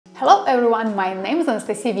Hello everyone, my name is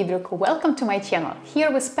Anastasia Vidruk. Welcome to my channel.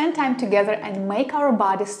 Here we spend time together and make our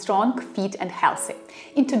body strong, fit and healthy.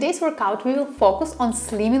 In today's workout we will focus on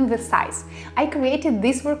slimming the thighs. I created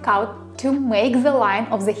this workout to make the line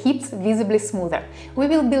of the hips visibly smoother. We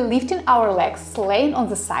will be lifting our legs, laying on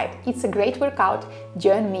the side. It's a great workout.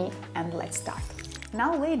 Join me and let's start.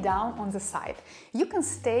 Now lay down on the side. You can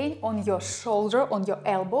stay on your shoulder, on your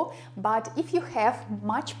elbow, but if you have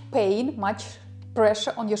much pain, much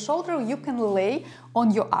pressure on your shoulder, you can lay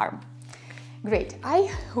on your arm. Great,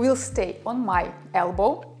 I will stay on my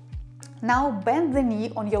elbow. Now bend the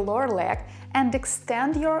knee on your lower leg and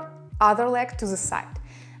extend your other leg to the side.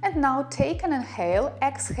 And now take an inhale,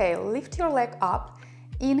 exhale, lift your leg up,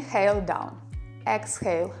 inhale down,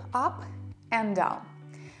 exhale up and down.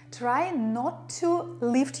 Try not to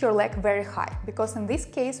lift your leg very high, because in this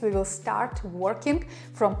case we will start working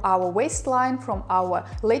from our waistline, from our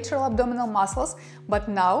lateral abdominal muscles, but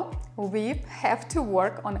now we have to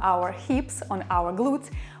work on our hips, on our glutes,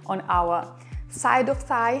 on our side of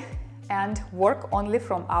thigh, and work only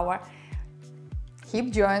from our hip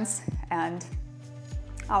joints and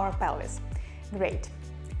our pelvis. Great.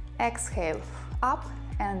 Exhale, up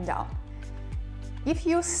and down. If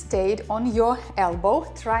you stayed on your elbow,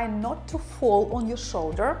 try not to fall on your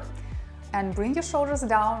shoulder and bring your shoulders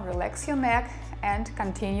down, relax your neck and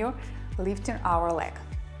continue lifting our leg.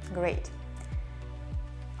 Great.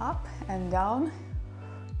 Up and down.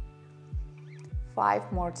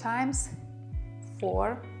 5 more times.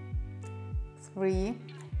 4, 3,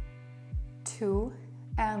 2,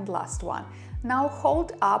 and last one. Now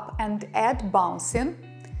hold up and add bouncing.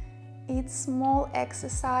 It's small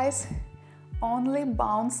exercise. Only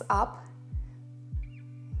bounce up.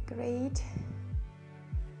 Great.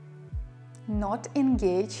 Not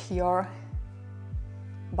engage your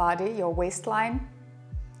body, your waistline.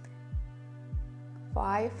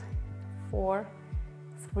 5, 4,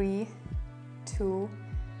 3, 2,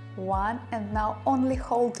 1. And now only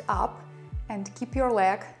hold up and keep your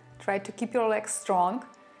leg. Try to keep your leg strong.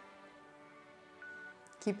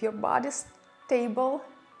 Keep your body stable.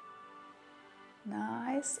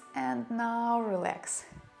 Nice, and now relax.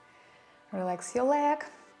 Relax your leg.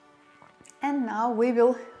 And now we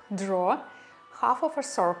will draw half of a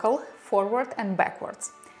circle forward and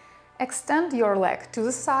backwards. Extend your leg to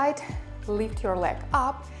the side, lift your leg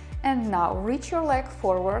up, and now reach your leg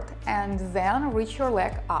forward and then reach your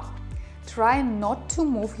leg up. Try not to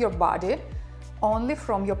move your body, only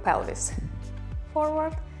from your pelvis.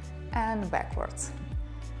 Forward and backwards.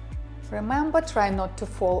 Remember, try not to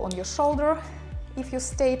fall on your shoulder. If you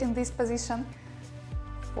stayed in this position,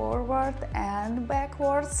 forward and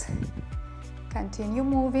backwards, continue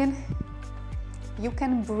moving. You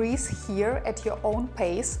can breathe here at your own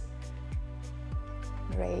pace.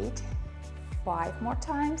 Great. 5 more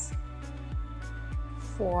times.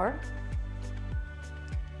 4.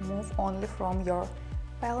 Move only from your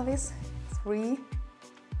pelvis. 3,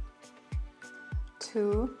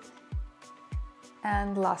 2,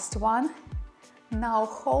 and last one. Now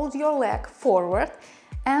hold your leg forward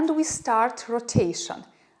and we start rotation.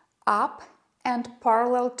 Up and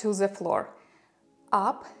parallel to the floor.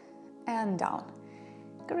 Up and down.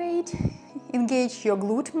 Great. Engage your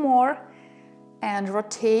glute more and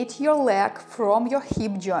rotate your leg from your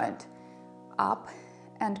hip joint. Up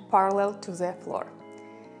and parallel to the floor.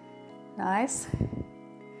 Nice.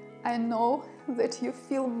 I know that you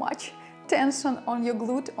feel much tension on your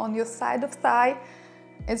glute, on your side of thigh.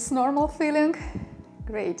 It's normal feeling.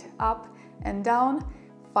 Great. Up and down.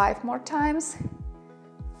 5 more times.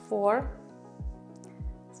 4,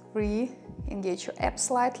 3, engage your abs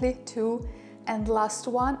slightly. 2, and last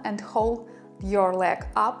one, and hold your leg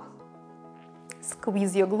up.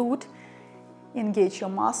 Squeeze your glute. Engage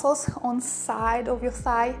your muscles on side of your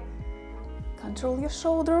thigh. Control your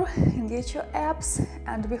shoulder. Engage your abs,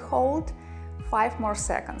 and we hold 5 more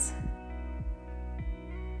seconds.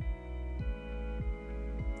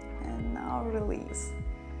 Now release.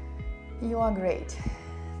 You are great.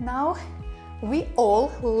 Now we all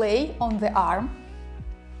lay on the arm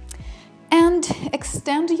and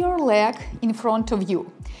extend your leg in front of you.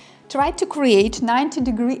 Try to create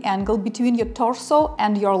 90-degree angle between your torso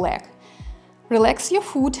and your leg. Relax your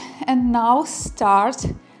foot and now start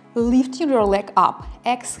lifting your leg up.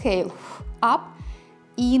 Exhale up,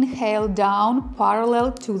 inhale down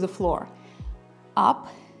parallel to the floor. Up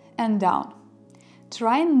and down.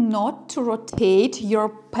 Try not to rotate your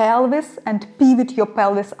pelvis and pivot your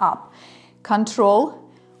pelvis up. Control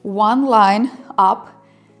one line up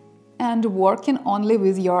and working only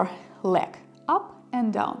with your leg. Up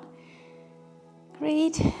and down.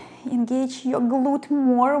 Great. Engage your glute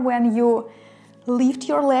more when you Lift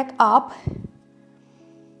your leg up.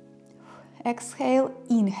 Exhale,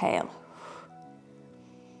 inhale.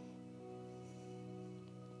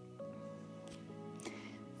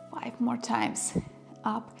 Five more times.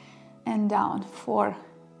 Up and down. 4,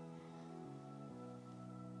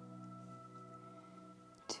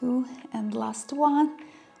 2, and last one.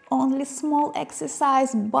 Only small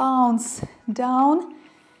exercise. Bounce down.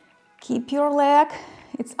 Keep your leg.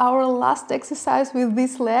 It's our last exercise with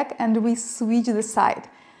this leg, and we switch the side.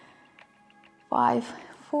 5,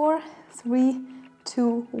 4, 3,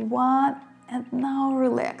 2, 1, and now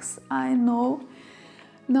relax. I know.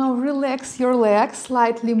 Now relax your leg,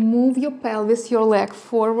 slightly move your pelvis, your leg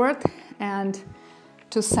forward and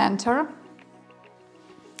to center.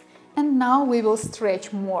 And now we will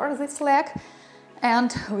stretch more this leg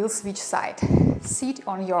and we'll switch side. Sit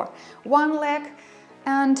on your one leg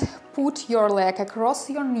and put your leg across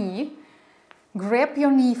your knee. Grab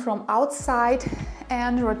your knee from outside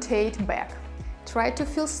and rotate back. Try to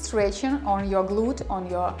feel stretching on your glute, on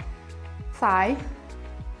your thigh.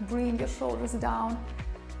 Bring your shoulders down.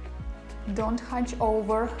 Don't hunch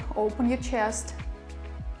over, open your chest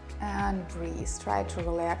and breathe. Try to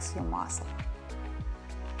relax your muscle.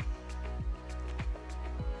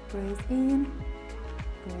 Breathe in,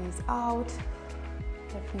 breathe out.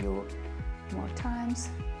 A few more times.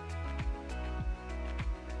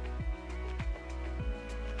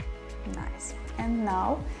 Nice. And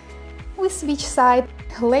now we switch side.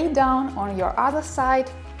 Lay down on your other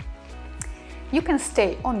side. You can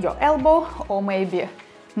stay on your elbow or maybe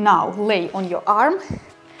now lay on your arm,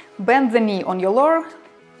 bend the knee on your lower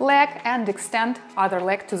leg and extend other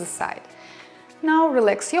leg to the side. Now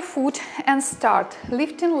relax your foot and start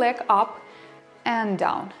lifting leg up and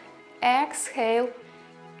down. Exhale,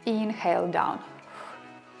 inhale down.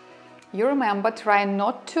 You remember, try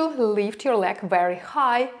not to lift your leg very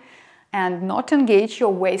high and not engage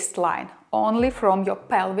your waistline, only from your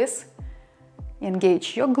pelvis.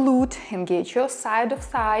 Engage your glute, engage your side of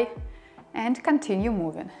thigh, and continue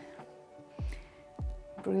moving.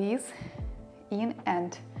 Breathe in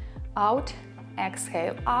and out.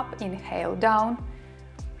 Exhale up, inhale down.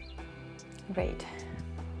 Great.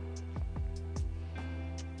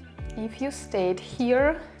 If you stayed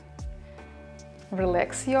here,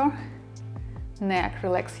 relax your neck,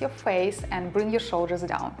 relax your face, and bring your shoulders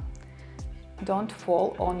down. Don't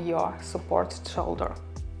fall on your supported shoulder.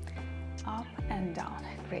 Up and down.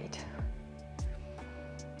 Great.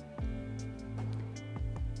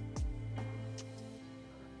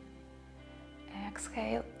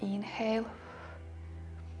 Exhale, inhale.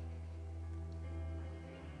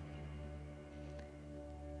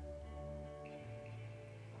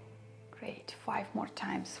 Great. 5 more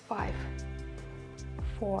times. 5,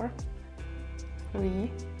 4,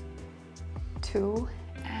 3, 2,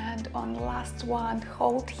 and on last one,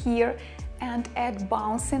 hold here and add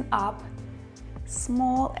bouncing up.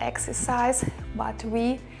 Small exercise, but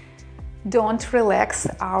we don't relax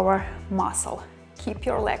our muscle. Keep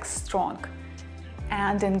your legs strong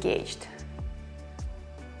and engaged.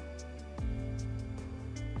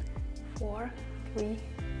 4, 3,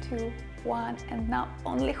 2, 1, and now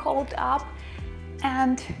only hold up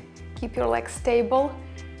and keep your legs stable.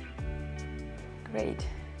 Great.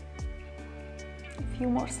 A few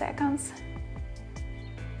more seconds.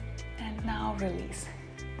 And now release.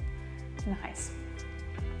 Nice.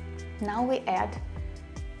 Now we add,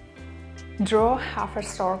 draw half a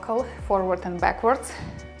circle forward and backwards.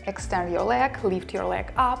 Extend your leg, lift your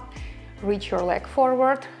leg up, reach your leg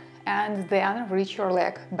forward, and then reach your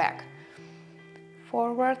leg back.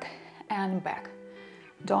 Forward and back.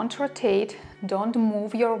 Don't rotate, don't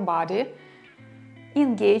move your body.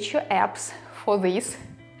 Engage your abs for this.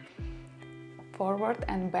 Forward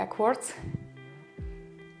and backwards.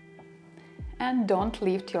 And don't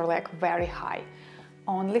lift your leg very high,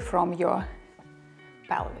 only from your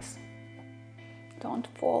pelvis. Don't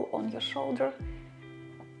fall on your shoulder.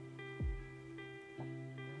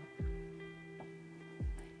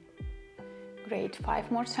 Great.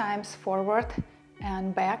 5 more times. Forward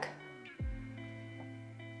and back.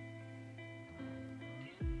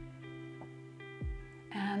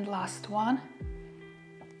 And last one.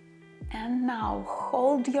 And now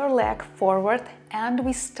hold your leg forward and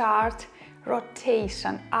we start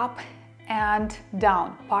rotation up and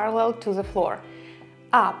down, parallel to the floor.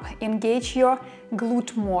 Up, engage your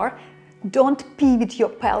glute more. Don't pivot your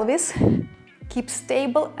pelvis. Keep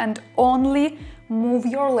stable and only move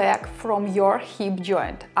your leg from your hip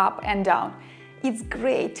joint, up and down. It's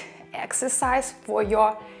great exercise for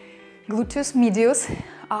your gluteus medius,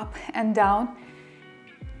 up and down.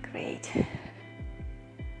 Great.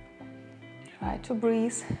 Try to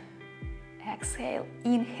breathe exhale,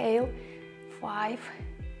 inhale, 5,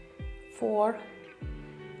 4,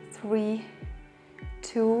 3,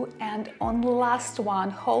 2, and on the last one,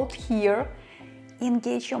 hold here,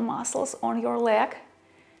 engage your muscles on your leg,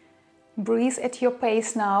 breathe at your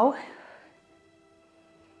pace now,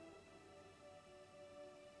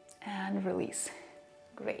 and release.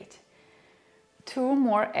 Great. 2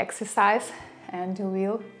 more exercises and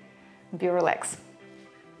we'll be relaxed.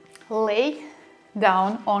 Lay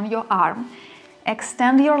down on your arm,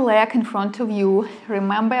 extend your leg in front of you,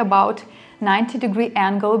 remember about 90-degree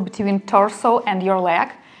angle between torso and your leg,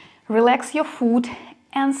 relax your foot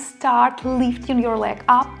and start lifting your leg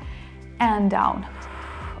up and down,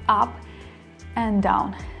 up and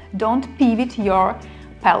down. Don't pivot your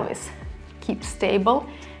pelvis, keep stable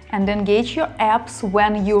and engage your abs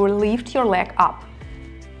when you lift your leg up.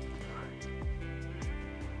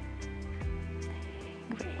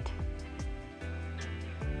 Great.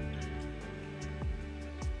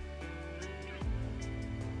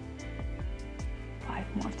 Five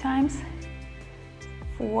more times.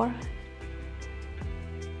 4,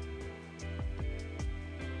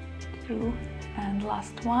 2, and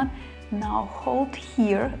last one. Now hold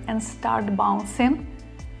here and start bouncing.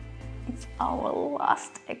 It's our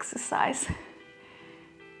last exercise.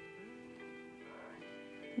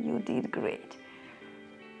 You did great.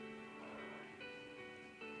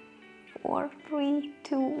 4, 3,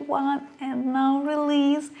 2, 1, and now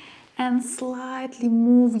release and slightly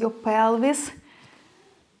move your pelvis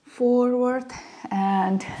forward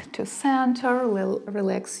and to center.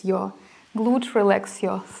 Relax your glute, relax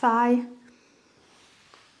your thigh.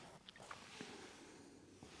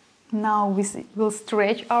 Now we'll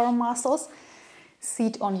stretch our muscles.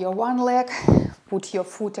 Sit on your one leg, put your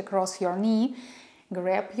foot across your knee,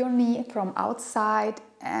 grab your knee from outside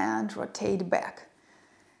and rotate back.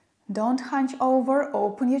 Don't hunch over,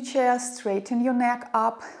 open your chest, straighten your neck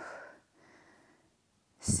up.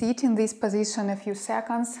 Sit in this position a few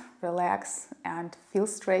seconds, relax and feel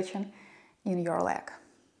stretching in your leg.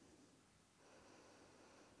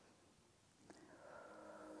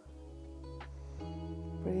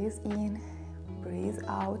 Breathe in, breathe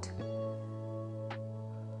out.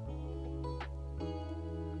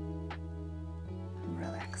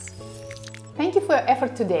 Relax. Thank you for your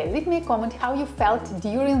effort today. Leave me a comment how you felt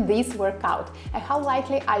during this workout and how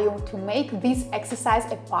likely are you to make this exercise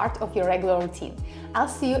a part of your regular routine. I'll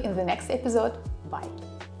see you in the next episode. Bye.